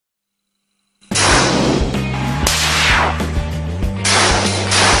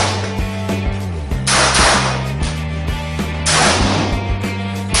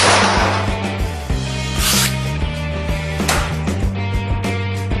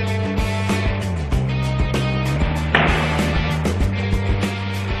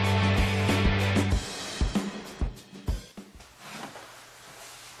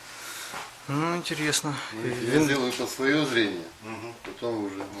интересно. Я сделаю под свое зрение, потом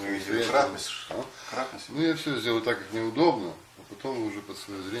уже... Кратность. Ну я все сделаю так, как мне удобно, а потом уже под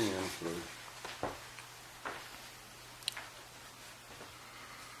свое зрение настрою.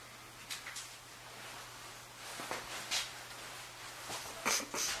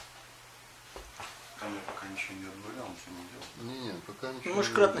 Там я пока ничего не добавлял, ничего не делал. Не, пока ничего.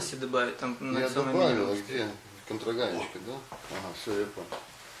 Можешь кратности добавить, там Я добавил, а где? Контраганечка, да? Ага, все, я понял.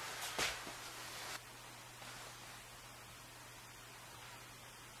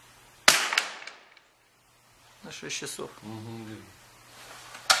 На 6 часов.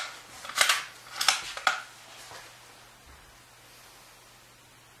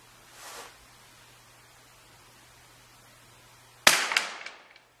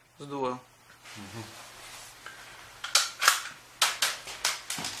 Здорово.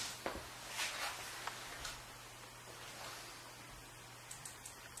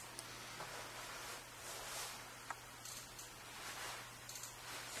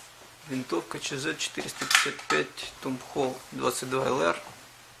 Винтовка CZ 455 TUMBHOL 22 LR.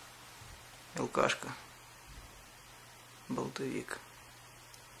 ЛКшка. Болтовик.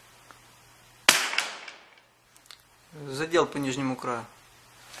 Задел по нижнему краю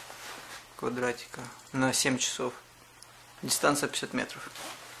квадратика на 7 часов. Дистанция 50 метров.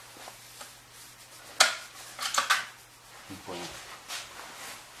 Не понял.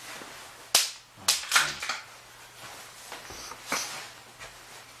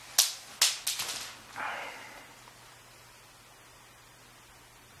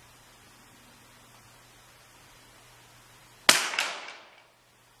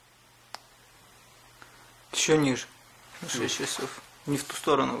 Еще ниже. На 6 часов. Не в ту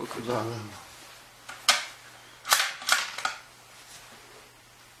сторону выкрутил. Да, да.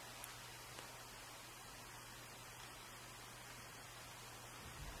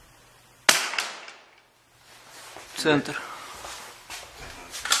 Центр.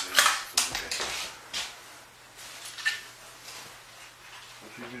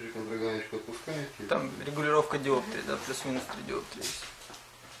 Чуть ближе контраганечку отпускаете. Там регулировка диоптрии, да, плюс-минус 3 диоптрии есть.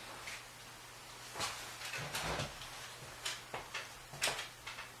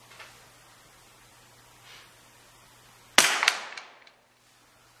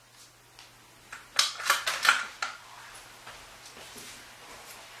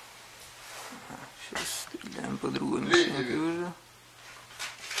 Сейчас стреляем по другой мишеньке уже.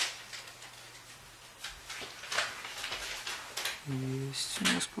 Есть у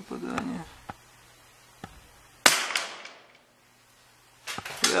нас попадание.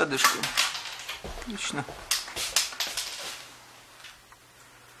 Рядышком. Отлично.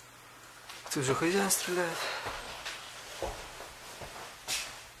 Тут же хозяин стреляет.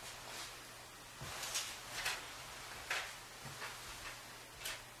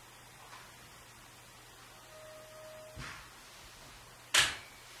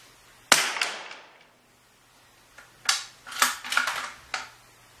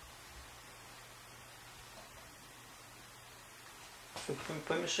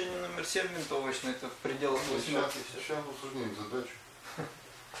 По мишени номер 7 винтовочной, это в пределах 8. Сейчас усложним задачу.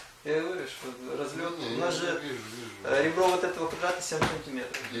 Я говорю, что разлет. Не, У нас же вижу. ребро вот этого квадрата 7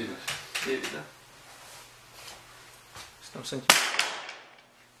 сантиметров. 9. 9, да? Там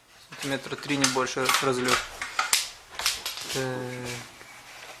сантиметра 3, не больше разлет. Все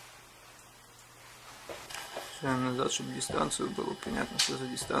назад, чтобы дистанцию было понятно, что за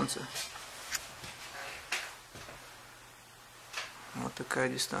дистанция. Вот такая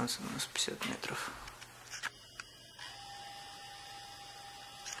дистанция у нас 50 метров.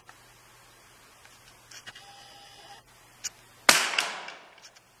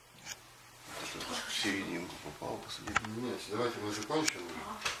 В серединку попал, посадил. Нет, давайте мы закончим.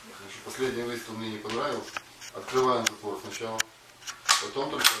 Последний выстрел мне не понравился. Открываем затвор сначала.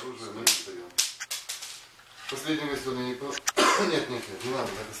 Потом только оружие мы достаем. Последний выстрел мне не понравился. Нет, не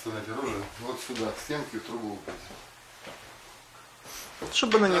надо так оставлять оружие. Вот сюда, к стенке, в трубу упасть.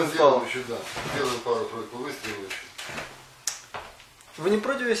 Чтобы она не упала. упала. Еще, да. Делаем пару-тройку выстрелов еще. Вы не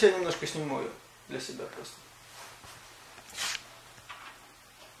против, если я немножко сниму ее? Для себя просто.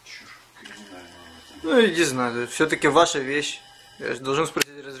 Чушь криминальная. Ну иди знаю, все-таки ваша вещь. Я же должен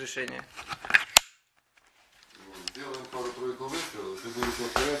спросить разрешение. Делаем пару-тройку выстрелов. Если будет все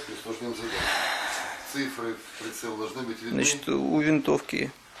в порядке, усложним задачу. Цифры в прицел должны быть видны. Значит, у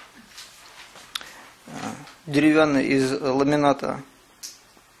винтовки деревянный из ламината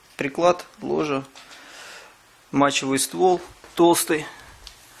приклад, ложа, мачевый ствол толстый.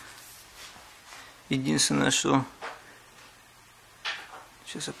 Единственное, что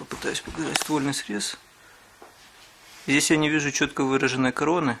сейчас я попытаюсь показать ствольный срез. Здесь я не вижу четко выраженной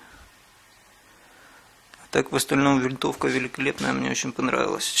короны. Так, в остальном винтовка великолепная, мне очень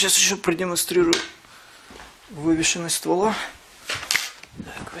понравилась. Сейчас еще продемонстрирую вывешенность ствола.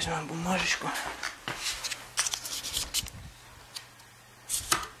 Так, возьмем бумажечку.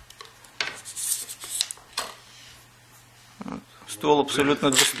 Ствол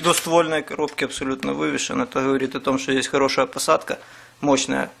абсолютно до ствольной коробки абсолютно вывешен. Это говорит о том, что здесь хорошая посадка,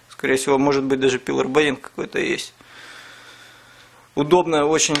 мощная. Скорее всего, может быть, даже пилорбейнг какой-то есть. Удобная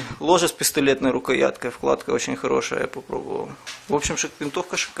очень ложе с пистолетной рукояткой, вкладка очень хорошая, я попробовал. В общем,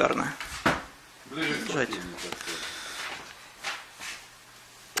 винтовка шикарная.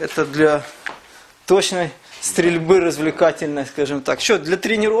 Это для точной стрельбы развлекательной, скажем так. Что, для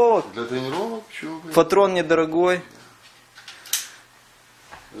тренировок? Для тренировок, чего? Патрон недорогой.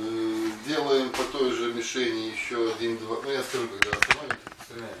 Делаем по той же мишени еще один-два. Ну я скажу, когда остановимся,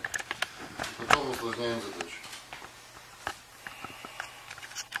 стреляем. И потом усложняем задачу.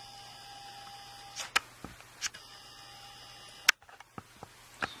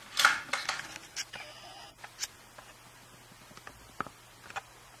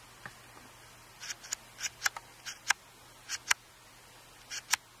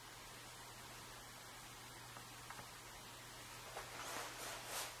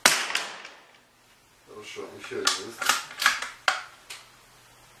 Хорошо, еще один выстрел.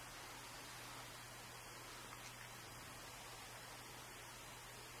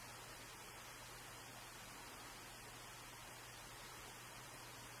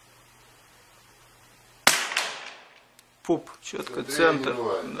 Пуп, четко, Смотри, центр. не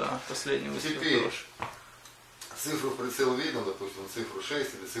бывает. Да, последний выстрел Теперь хороший. цифру в прицел видно, допустим, цифру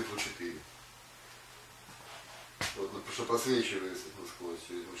 6 или цифру 4. Вот, потому что просвечивается насквозь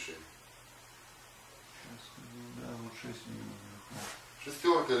через мишень. Да, вот 6 минут.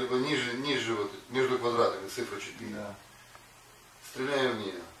 Шестерка, либо ниже вот, между квадратами цифра 4. Да. Стреляем в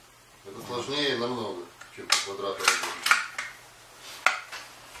нее. Это сложнее намного, чем по квадрату работать.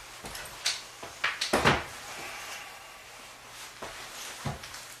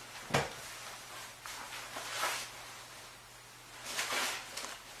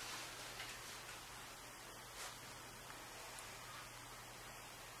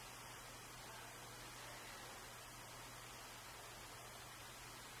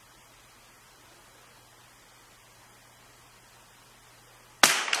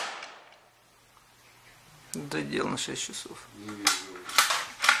 Додел на 6 часов. Не вижу.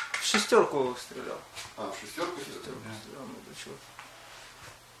 В шестерку стрелял. А, в шестерку Шестерку стрелял? стрелял, ну да чего.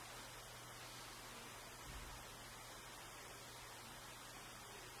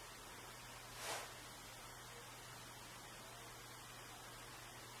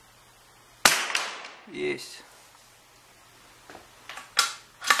 Есть.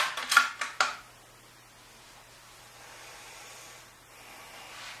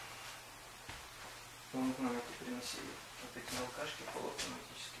 Мы к нам это приносили. Вот эти алкашки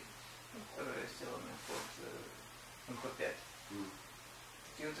полуавтоматические, которые сделаны под МП5.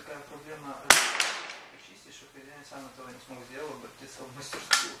 И вот такая проблема. Почистить, что хозяин сам этого не смог сделать, обратиться в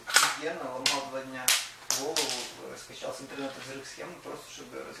мастерскую. Офигенно, ломал 2 дня голову, скачал с интернета взрыв схему, просто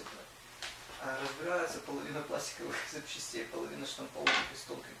чтобы ее разобрать. А разбирается половина пластиковых запчастей, половина штамповых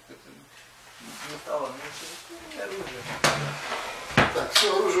пистолки, какой-то металла, ну оружие. Так,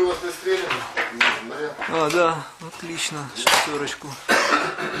 все, оружие у вас пристрелено. А, да, отлично, шестерочку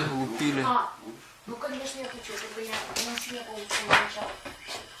лупили. Ну, конечно, я хочу, чтобы я на себе получила начало.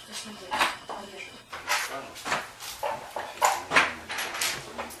 Что с ним будет? Одежду.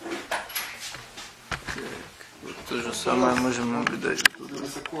 Так, вот то же самое можем наблюдать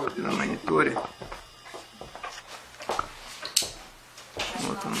тут на мониторе.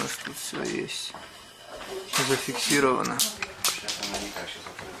 Вот у нас тут все есть. Зафиксировано. Сейчас она никак, сейчас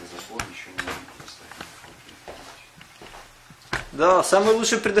открытый запор, еще не поставить. Да, самый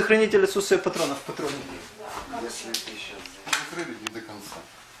лучший предохранитель отсутствия патронов в патроне. Если ты сейчас Закрыли не до конца.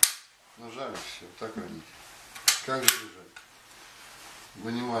 Нажали, все, так родите. Как заряжать?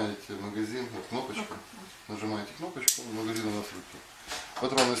 Вынимаете магазин, вот кнопочку, нажимаете кнопочку, магазин у нас в руке.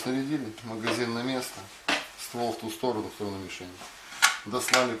 Патроны снарядили, магазин на место, ствол в ту сторону, в сторону мишени.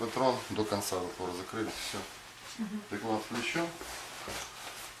 Дослали патрон, до конца затвора закрыли, все. Приклад в плечо,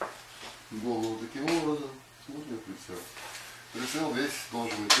 голову таким образом, смотрим прицел. Прицел весь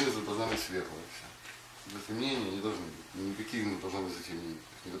должен быть низ, должна быть светлая вся. Затемнения не должны быть, никаких не должно быть затемнений, то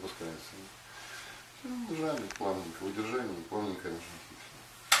есть не допускается. Все, нажали плавненько, удержание, плавненько нажать.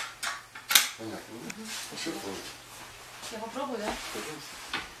 Понятно, да? Все тоже. Я попробую, да? Пожалуйста.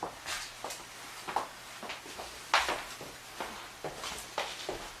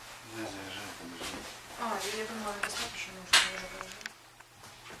 заряжай, подожди. Я думала, достаточно нужно уже.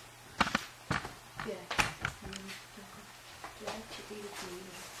 5.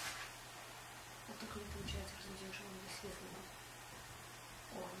 вижу. Вот так не получается, что делаешь, он здесь светлый был.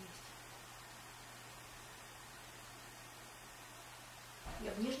 О, есть.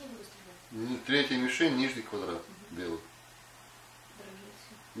 Я в нижний буду стрелять? Третья мишень, нижний квадрат белый. Дрожит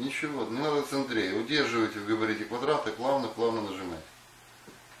все. Ничего, не надо центрее. Удерживайте в габарите квадрата и плавно нажимайте.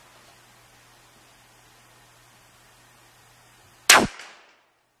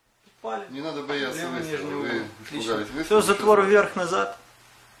 Не надо бояться выстрела. Вы испугались выстрела. Все, затвор вверх-назад.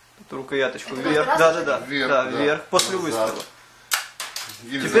 Рукояточку Это вверх. каждый Да. Вверх, Вверх, после назад. выстрела.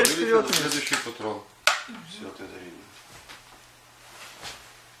 Гильза Теперь вылетела, вперед. следующий патрон. Все, вот это видно.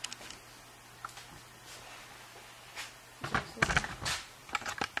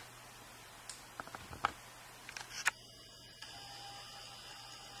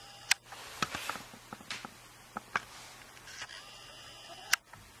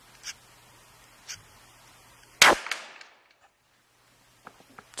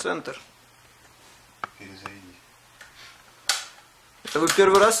 Центр. Перезарядить. Это вы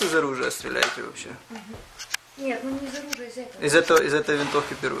первый раз из оружия стреляете вообще? Нет, ну не из оружия, из этого. Из этой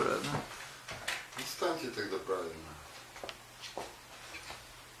винтовки первый раз, да? Ну, станьте тогда правильно.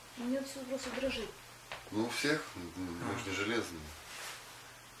 У меня все просто дрожит. Ну, у всех, мы же не железные.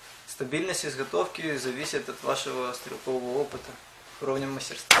 Стабильность изготовки зависит от вашего стрелкового опыта, уровня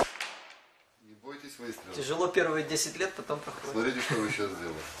мастерства. Не бойтесь выстрела. Тяжело первые 10 лет, потом проходит. Смотрите, что вы сейчас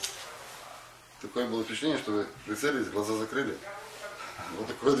сделали. Такое было впечатление, что вы прицелились, глаза закрыли. Вот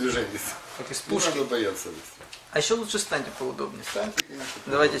такое движение. Как из Не пушки. надо бояться выстрела. А еще лучше станьте поудобнее. Станьте, конечно.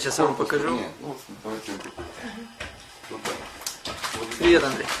 Давайте сейчас я вам покажу. Нет, ну, давайте. Вот так. Вот Привет,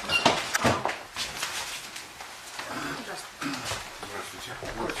 Андрей. Здравствуйте.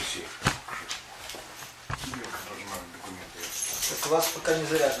 Вот все. Должна документы. Так у вас пока не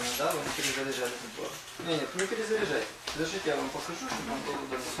заряжено, да? Вы не перезаряжали затвор? Нет, не перезаряжайте. Подождите, я вам покажу, чтобы вам было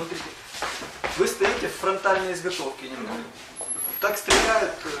удобно. Смотрите, вы стоите в фронтальной изготовке немного. Так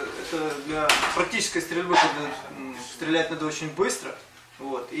стреляют, это для практической стрельбы, когда стрелять надо очень быстро,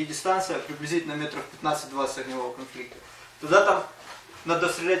 вот, и дистанция приблизительно метров 15-20 огневого конфликта. Туда там надо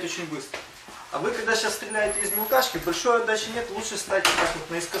стрелять очень быстро. А вы, когда сейчас стреляете из мелкашки, большой отдачи нет, лучше стать так вот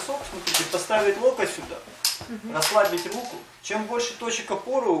наискосок, смотрите, поставить локоть сюда, расслабить руку. Чем больше точек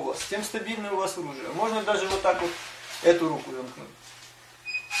опоры у вас, тем стабильнее у вас оружие. Можно даже вот так вот эту руку замкнуть.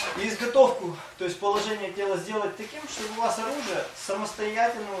 И изготовку, то есть положение тела сделать таким, чтобы у вас оружие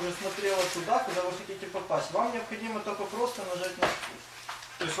самостоятельно уже смотрело туда, куда вы хотите попасть. Вам необходимо только просто нажать на спуск.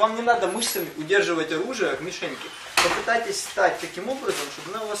 То есть вам не надо мышцами удерживать оружие к мишеньке. Попытайтесь стать таким образом,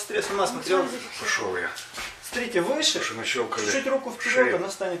 чтобы она у вас сама смотрела. Пошел я. Смотрите, выше, чуть-чуть руку вперед, она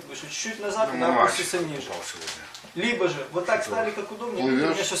станет выше, чуть-чуть назад, она опустится ниже. Либо же, вот так стали как удобнее, у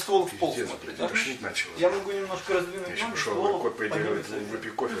меня сейчас ствол в пол смотрит. Да? Я могу немножко раздвинуть ноги, ствол поднимется.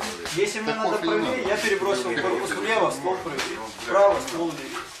 Если мне надо правее, я перебросил корпус влево, ствол правее. Вправо, ствол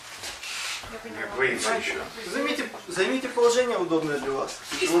левее. Боится еще. Займите положение удобное для вас.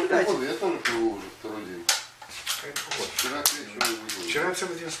 Я тоже пил уже второй день. Вчера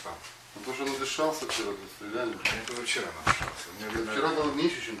целый день спал. Ну, потому что надышался вчера, стреляли. Я тоже вчера надышался. Вчера было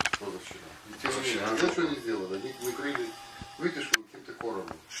меньше, чем позавчера. И тем не менее, а знаешь, что они сделали? Они накрыли вытяжку каким-то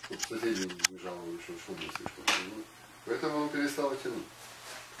коробом, чтобы соседи не жаловали, что шумно слишком. Поэтому он перестал тянуть.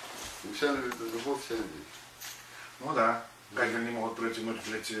 И вся любовь, вся любовь. Ну да. Гайгер не могут протянуть,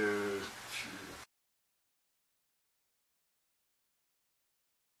 блядь,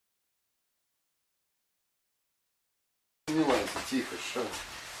 Сомневайся, тихо, ша.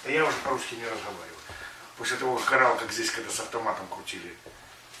 Да я уже по-русски не разговариваю. После того, как орал, как здесь, когда с автоматом крутили.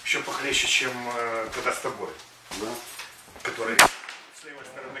 Еще похлеще, чем когда с тобой. Да. Который с левой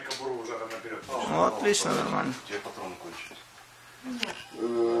стороны кобуру уже там наперед. Ну, отлично, нормально. Тебе патроны кончились.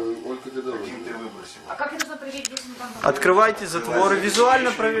 Ольга, ты давай. Каким ты выбросил? А как я должна проверить, если мы там... Открывайте затворы,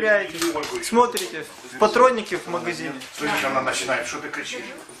 визуально проверяете. Смотрите в патроннике в магазине. Слышишь, она начинает, что ты кричишь?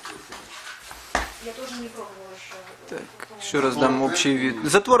 Я тоже не пробовала еще. Так, еще раз дам общий вид.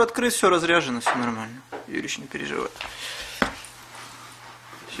 Затвор открыт, все разряжено, все нормально. Юрич, не переживай.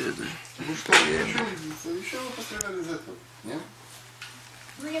 Сейчас даже. Ну что, еще вы постреляли из этого? Нет?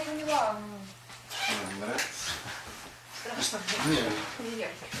 Ну я поняла, Не нравится? страшно. Нет.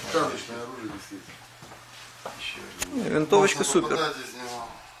 Нет. Сказочное оружие висит. Винтовочка супер. Попадайтесь,